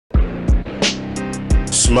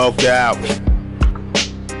smoke out.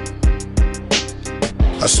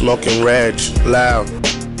 I smoking reg, loud.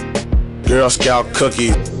 Girl Scout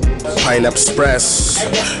cookie, pineapple express.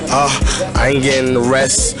 I ain't getting the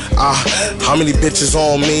rest. How many bitches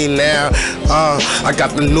on me now? I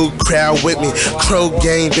got the new crowd with me. Crow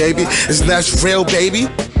gang, baby. It's not real, baby.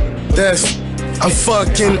 I'm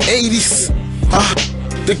fucking 80s.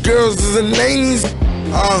 The girls is in 90s.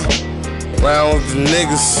 Round with the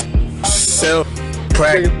niggas. Sell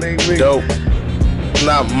crack, dope.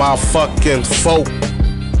 Not my fucking folk.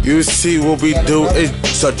 You see what we do,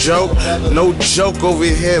 it's a joke. No joke over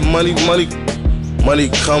here, money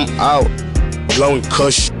come out. Blowing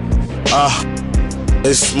kush.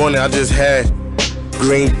 This morning I just had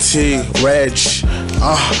green tea, reg.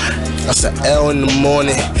 That's an L in the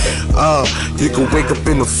morning. You can wake up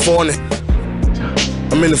in the morning.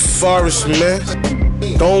 I'm in the forest, man.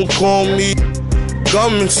 Don't call me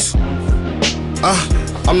gummins.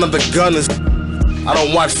 I'm not the gunners. I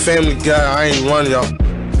don't watch Family Guy, I ain't run y'all.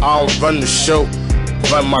 I don't run the show,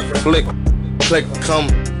 run my click, come,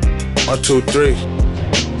 1, 2, 3.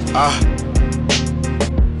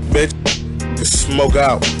 Bitch, smoke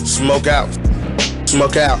out, smoke out,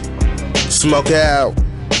 smoke out, smoke out,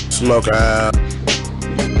 smoke out.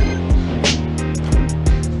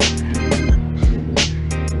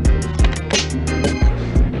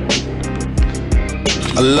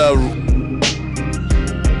 I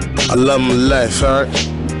love my life, alright?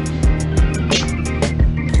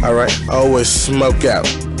 Alright, always smoke out.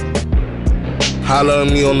 Holler at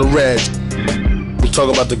me on the reg. I'm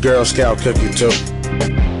talking about the Girl Scout cookie too.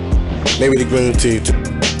 Maybe the green tea too.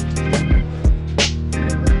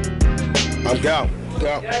 I'm out.